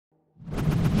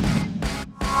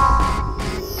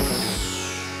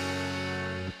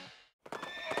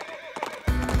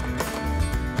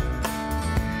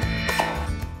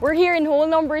We're here in hole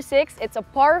number 6. It's a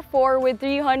par 4 with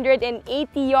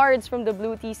 380 yards from the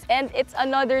blue tees, and it's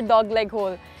another dogleg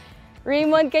hole.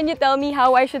 Raymond, can you tell me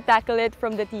how I should tackle it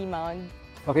from the tee mound?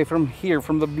 Okay, from here,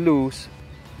 from the blues,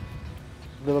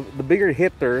 the bigger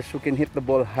hitters who can hit the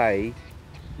ball high,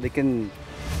 they can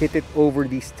hit it over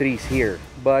these trees here.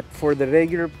 But for the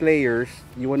regular players,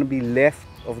 you want to be left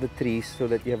of the trees so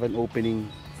that you have an opening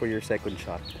for your second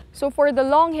shot. So for the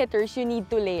long hitters, you need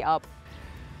to lay up.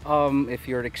 If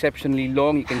you're exceptionally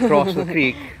long, you can cross the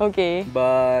creek. Okay.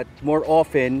 But more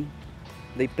often,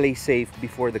 they play safe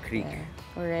before the creek. Yeah.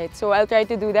 Alright, so I'll try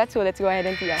to do that. So let's go ahead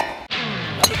and tee up.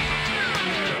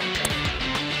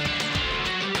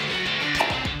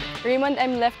 Raymond,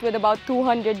 I'm left with about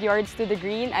 200 yards to the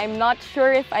green. I'm not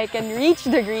sure if I can reach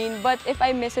the green, but if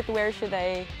I miss it, where should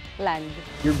I land?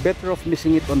 You're better off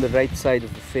missing it on the right side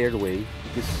of the fairway,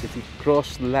 because if you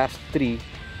cross the last tree,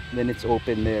 then it's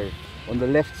open there. On the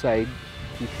left side,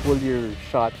 if you pull your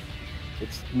shot,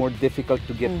 it's more difficult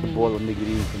to get the ball on the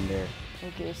green from there.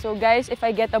 Okay, so guys, if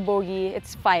I get a bogey,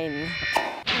 it's fine.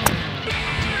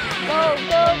 Go,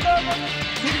 go, go, go!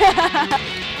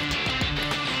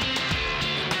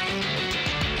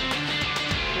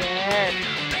 There.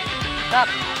 Stop.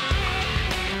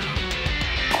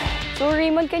 So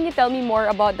Raymond, can you tell me more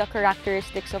about the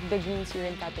characteristics of the greens here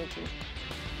in Tattoo Creek?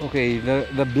 Okay,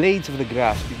 the blades of the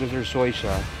grass, because they're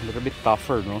zoysia, they're a bit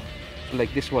tougher, no? So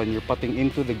like this one, you're putting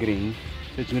into the green,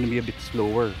 so it's going to be a bit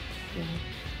slower.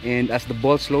 And as the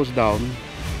ball slows down,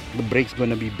 the break's going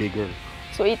to be bigger.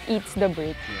 So it eats the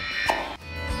break. Yeah.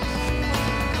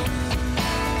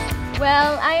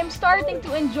 Well, I am starting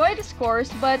to enjoy this course,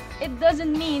 but it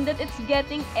doesn't mean that it's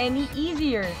getting any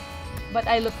easier. But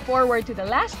I look forward to the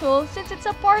last hole since it's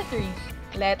a par 3.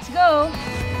 Let's go!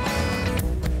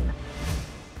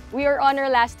 We are on our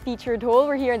last featured hole.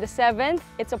 We're here in the 7th.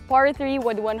 It's a par 3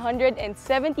 with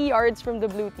 170 yards from the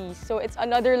blue tees. So it's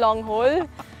another long hole. And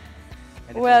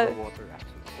it's well, over water,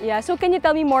 actually. Yeah, so can you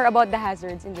tell me more about the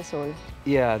hazards in this hole?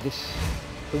 Yeah, the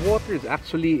water is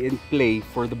actually in play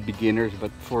for the beginners,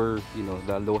 but for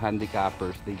the low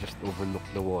handicappers, they just overlook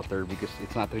the water because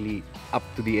it's not really up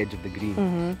to the edge of the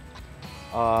green.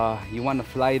 You want to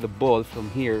fly the ball from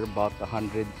here about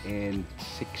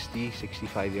 160,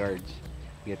 65 yards.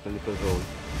 Get a little roll,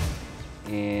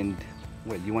 and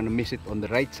well, you want to miss it on the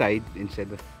right side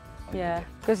instead of on Yeah,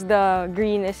 because the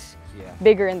green is the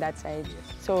bigger on that side.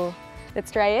 Yes. So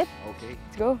let's try it. Okay.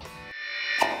 Let's go.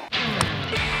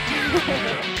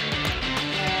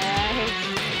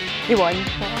 Nice. You won.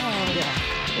 Wow. Yeah.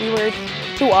 We were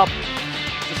 2 up.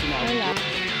 Just now.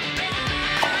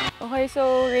 Okay,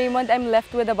 so Raymond, I'm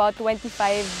left with about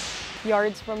 25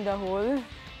 yards from the hole.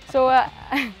 So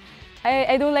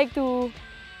I don't like to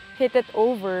hit it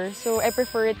over, so I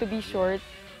prefer it to be short.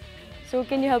 So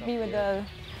can you help me with the...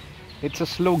 It's a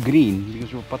slow green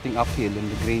because we're putting uphill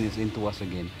and the green is into us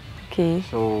again. Okay.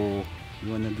 So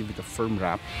you want to give it a firm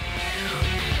wrap.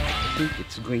 I think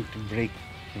it's going to break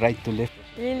right to left.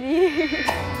 Really?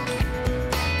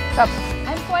 Stop.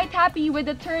 I'm quite happy with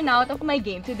the turnout of my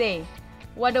game today.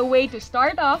 What a way to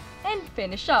start off and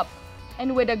finish up.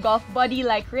 And with a golf buddy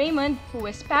like Raymond, who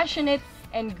is passionate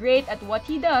and great at what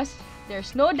he does,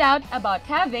 there's no doubt about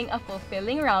having a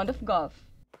fulfilling round of golf.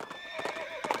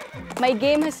 My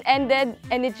game has ended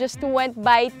and it just went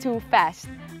by too fast.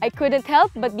 I couldn't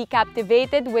help but be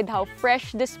captivated with how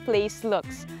fresh this place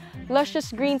looks.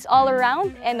 Luscious greens all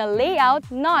around and a layout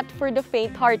not for the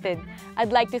faint-hearted.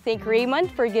 I'd like to thank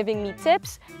Raymond for giving me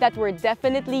tips that were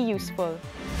definitely useful.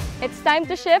 It's time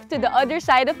to shift to the other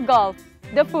side of golf,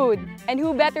 the food. And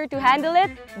who better to handle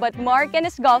it but Mark and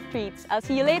his golf treats. I'll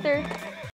see you later.